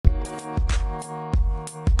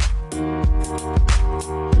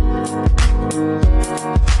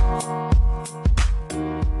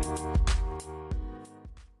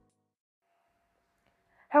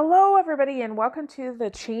everybody, and welcome to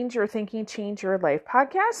the Change Your Thinking, Change Your Life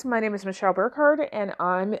podcast. My name is Michelle Burkhardt, and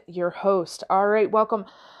I'm your host. All right, welcome.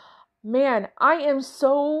 Man, I am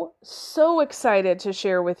so excited to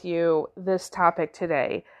share with you this topic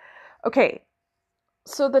today. Okay,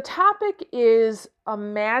 so the topic is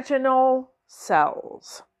imaginal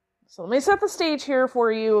cells. So let me set the stage here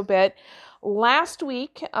for you a bit. Last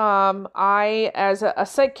week, I, as a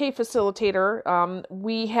PsychK facilitator,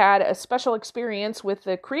 we had a special experience with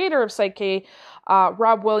the creator of PsychK,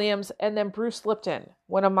 Rob Williams, and then Bruce Lipton,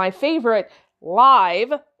 one of my favorite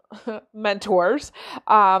live mentors.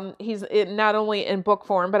 He's not only in book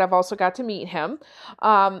form, but I've also got to meet him.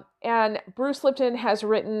 And Bruce Lipton has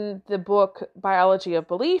written the book Biology of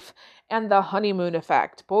Belief and The Honeymoon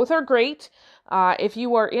Effect. Both are great. If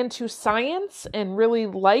you are into science and really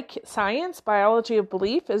like science, Biology of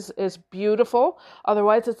Belief is beautiful.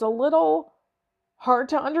 Otherwise, it's a little hard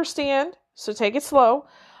to understand, so take it slow.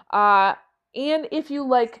 And if you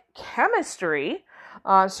like chemistry,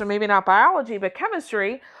 so maybe not biology, but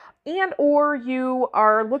chemistry, and or you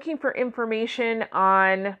are looking for information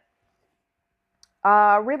on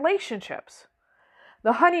relationships,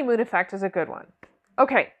 The Honeymoon Effect is a good one.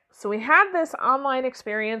 Okay, so we had this online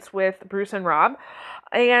experience with Bruce and Rob,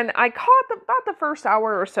 and I caught about the first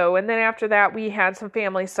hour or so, and then after that we had some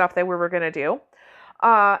family stuff that we were going to do.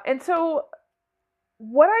 And so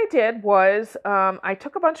what I did was I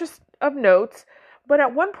took a bunch of notes, but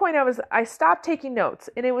at one point I stopped taking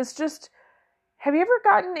notes, and it was just, have you ever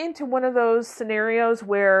gotten into one of those scenarios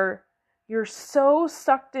where you're so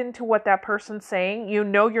sucked into what that person's saying, you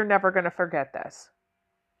know you're never going to forget this?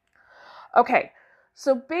 Okay,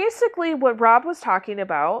 so basically what Rob was talking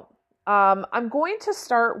about, I'm going to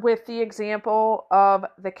start with the example of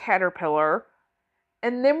the caterpillar,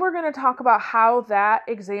 and then we're going to talk about how that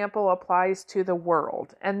example applies to the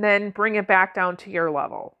world, and then bring it back down to your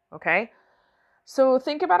level, okay? So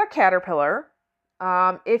think about a caterpillar.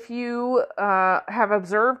 If you have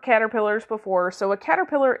observed caterpillars before, so a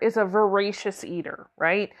caterpillar is a voracious eater,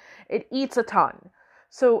 right? It eats a ton.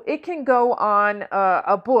 So it can go on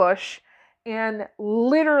a bush, and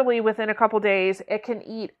literally within a couple days, it can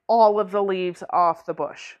eat all of the leaves off the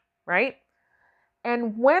bush, right?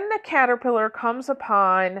 And when the caterpillar comes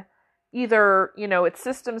upon either, its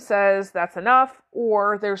system says that's enough,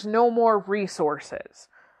 or there's no more resources.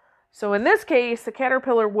 So in this case, the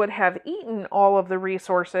caterpillar would have eaten all of the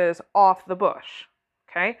resources off the bush,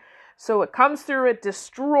 okay? So it comes through, it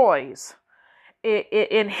destroys, it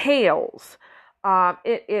inhales,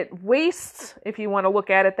 it wastes, if you want to look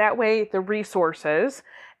at it that way, the resources.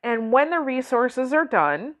 And when the resources are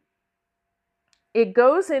done, it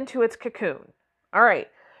goes into its cocoon. All right.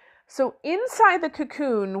 So inside the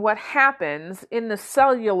cocoon, what happens in the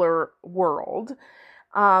cellular world,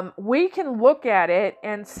 we can look at it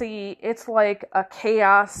and see it's like a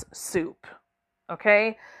chaos soup,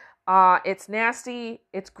 okay? It's nasty,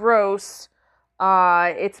 it's gross,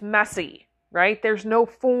 it's messy, right? There's no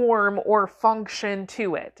form or function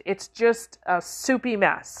to it. It's just a soupy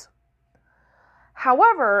mess.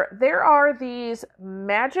 However, there are these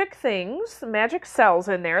magic things, magic cells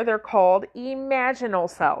in there. They're called imaginal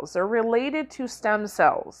cells. They're related to stem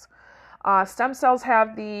cells. Stem cells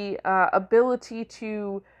have the ability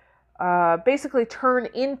to basically turn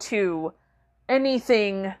into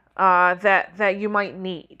anything that you might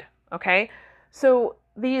need, okay? So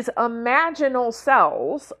these imaginal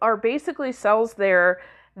cells are basically cells there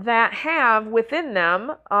that have within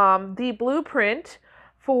them the blueprint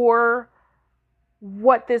for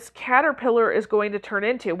what this caterpillar is going to turn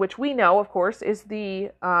into, which we know, of course, is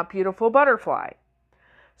the beautiful butterfly.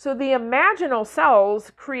 So the imaginal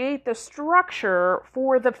cells create the structure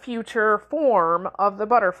for the future form of the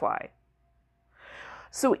butterfly.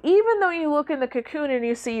 So even though you look in the cocoon and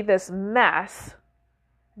you see this mess,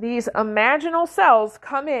 these imaginal cells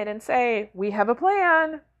come in and say, we have a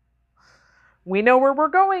plan. We know where we're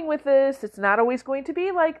going with this. It's not always going to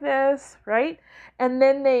be like this, right? And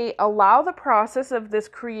then they allow the process of this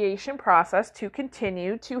creation process to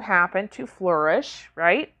continue to happen, to flourish,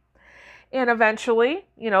 right? And eventually,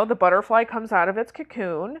 the butterfly comes out of its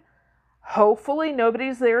cocoon. Hopefully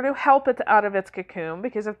nobody's there to help it out of its cocoon,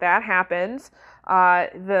 because if that happens,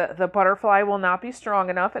 the butterfly will not be strong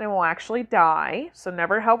enough and it will actually die. So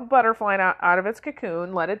never help a butterfly out of its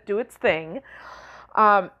cocoon. Let it do its thing.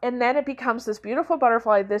 And then it becomes this beautiful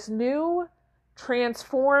butterfly, this new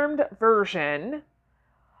transformed version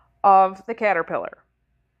of the caterpillar.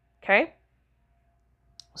 Okay?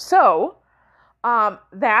 So,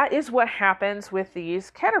 that is what happens with these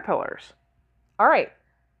caterpillars. All right.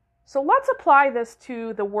 So let's apply this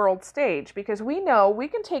to the world stage, because we know we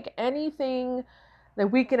can take anything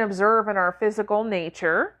that we can observe in our physical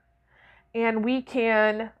nature, and we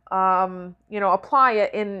can, apply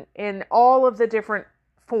it in all of the different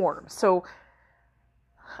forms. So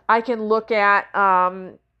I can look at,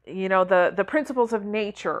 the principles of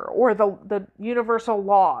nature or the universal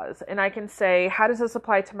laws, and I can say, how does this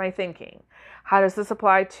apply to my thinking? How does this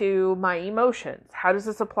apply to my emotions? How does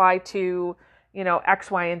this apply to,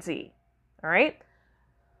 X, Y, and Z? All right.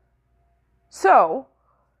 So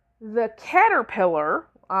the caterpillar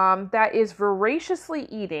that is voraciously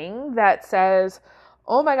eating, that says,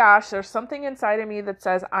 oh my gosh, there's something inside of me that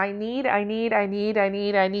says, I need,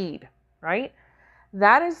 right?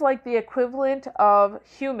 That is like the equivalent of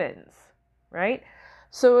humans, right?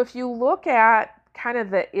 So if you look at kind of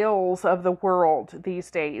the ills of the world these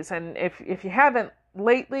days, and if you haven't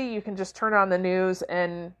lately, you can just turn on the news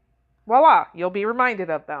and voila, you'll be reminded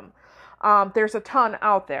of them. There's a ton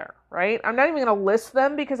out there, right? I'm not even going to list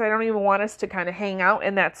them because I don't even want us to kind of hang out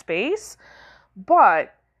in that space.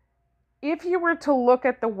 But if you were to look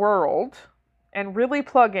at the world and really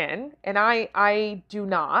plug in, and I do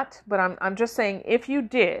not, but I'm just saying, if you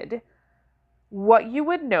did, what you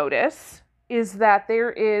would notice is that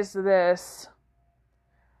there is this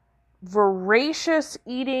voracious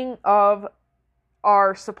eating of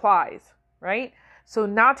our supplies, right? So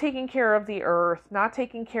not taking care of the earth, not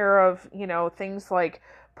taking care of, things like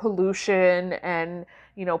pollution and,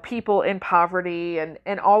 people in poverty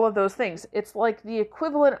and all of those things. It's like the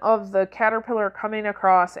equivalent of the caterpillar coming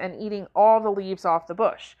across and eating all the leaves off the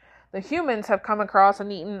bush. The humans have come across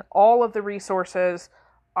and eaten all of the resources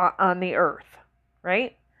on the earth,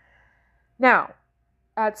 right? Now,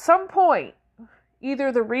 at some point,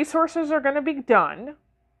 either the resources are going to be done,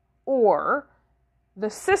 or the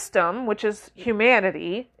system, which is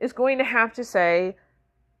humanity, is going to have to say,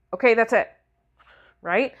 okay, that's it,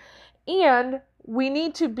 right? And we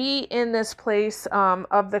need to be in this place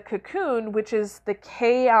of the cocoon, which is the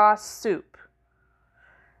chaos soup.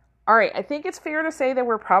 All right, I think it's fair to say that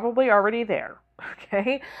we're probably already there,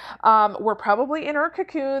 okay? We're probably in our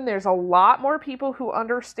cocoon. There's a lot more people who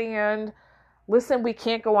understand, listen, we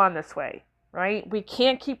can't go on this way. Right? We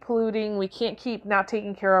can't keep polluting. We can't keep not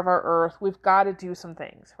taking care of our earth. We've got to do some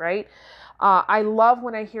things, right? I love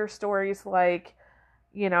when I hear stories like,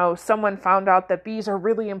 someone found out that bees are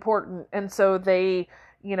really important. And so they,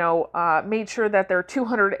 made sure that their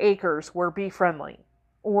 200 acres were bee friendly.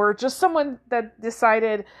 Or just someone that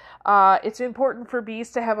decided it's important for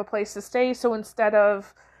bees to have a place to stay. So instead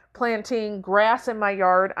of planting grass in my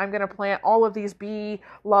yard, I'm going to plant all of these bee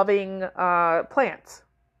loving plants.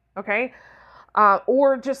 Okay.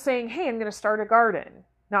 Or just saying, hey, I'm going to start a garden.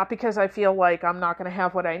 Not because I feel like I'm not going to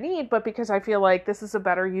have what I need, but because I feel like this is a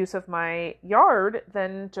better use of my yard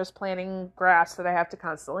than just planting grass that I have to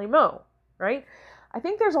constantly mow, right? I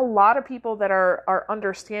think there's a lot of people that are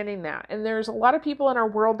understanding that. And there's a lot of people in our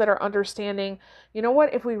world that are understanding, you know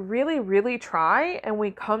what, if we really, really try and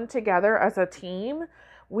we come together as a team,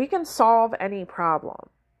 we can solve any problem.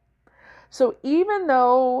 So even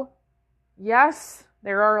though, yes,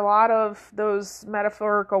 there are a lot of those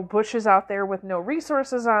metaphorical bushes out there with no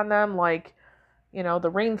resources on them, like, the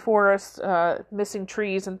rainforest, missing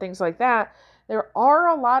trees and things like that. There are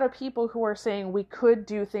a lot of people who are saying we could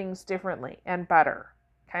do things differently and better.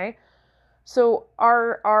 Okay. So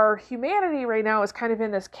our humanity right now is kind of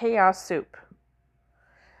in this chaos soup.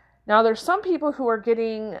 Now there's some people who are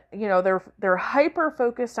getting, they're hyper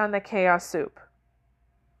focused on the chaos soup.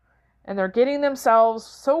 And they're getting themselves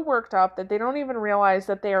so worked up that they don't even realize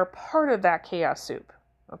that they are part of that chaos soup.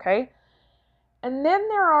 Okay? And then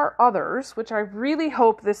there are others, which I really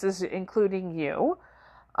hope this is including you,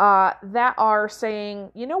 that are saying,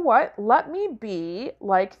 you know what? Let me be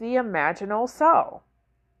like the imaginal cell.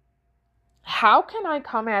 How can I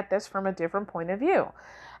come at this from a different point of view?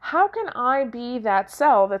 How can I be that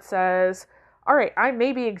cell that says, all right, I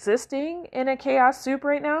may be existing in a chaos soup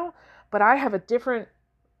right now, but I have a different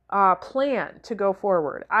plan to go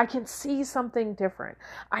forward. I can see something different.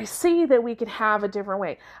 I see that we could have a different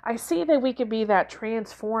way. I see that we could be that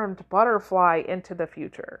transformed butterfly into the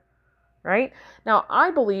future, right? Now,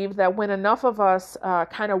 I believe that when enough of us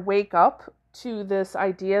kind of wake up to this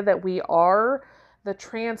idea that we are the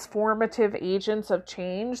transformative agents of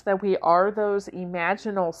change, that we are those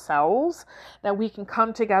imaginal cells, that we can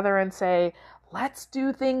come together and say, let's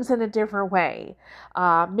do things in a different way.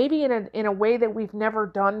 Maybe in a way that we've never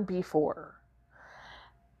done before.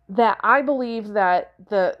 That I believe that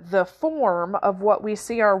the form of what we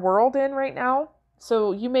see our world in right now,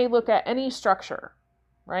 so you may look at any structure,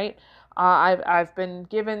 right? I've been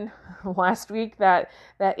given last week that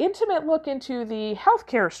intimate look into the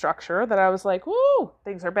healthcare structure that I was like, whoo,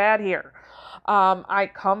 things are bad here.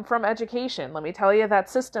 I come from education. Let me tell you, that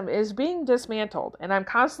system is being dismantled. And I'm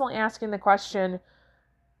constantly asking the question,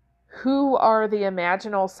 who are the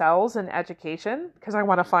imaginal cells in education? Because I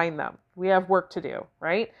want to find them. We have work to do,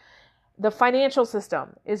 right? The financial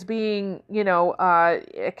system is being,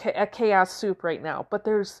 a chaos soup right now. But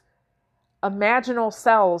there's imaginal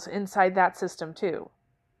cells inside that system too.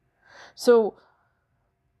 So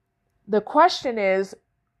the question is,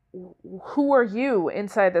 who are you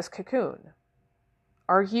inside this cocoon?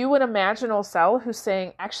 Are you an imaginal cell who's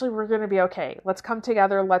saying, actually, we're going to be okay. Let's come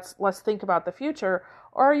together. Let's think about the future.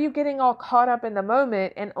 Or are you getting all caught up in the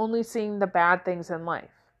moment and only seeing the bad things in life?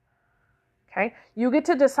 Okay. You get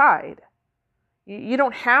to decide. You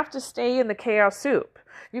don't have to stay in the chaos soup.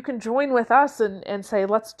 You can join with us and say,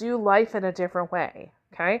 let's do life in a different way.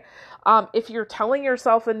 Okay. If you're telling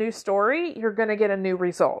yourself a new story, you're going to get a new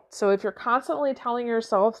result. So if you're constantly telling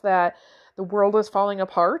yourself that the world is falling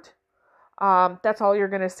apart, that's all you're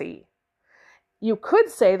going to see. You could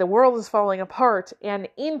say the world is falling apart and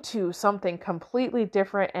into something completely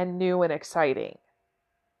different and new and exciting.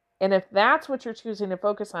 And if that's what you're choosing to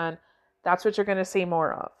focus on, that's what you're going to see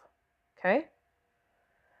more of. Okay?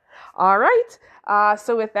 All right.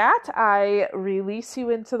 So with that, I release you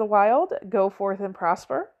into the wild. Go forth and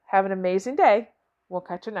prosper. Have an amazing day. We'll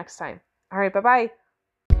catch you next time. All right. Bye-bye.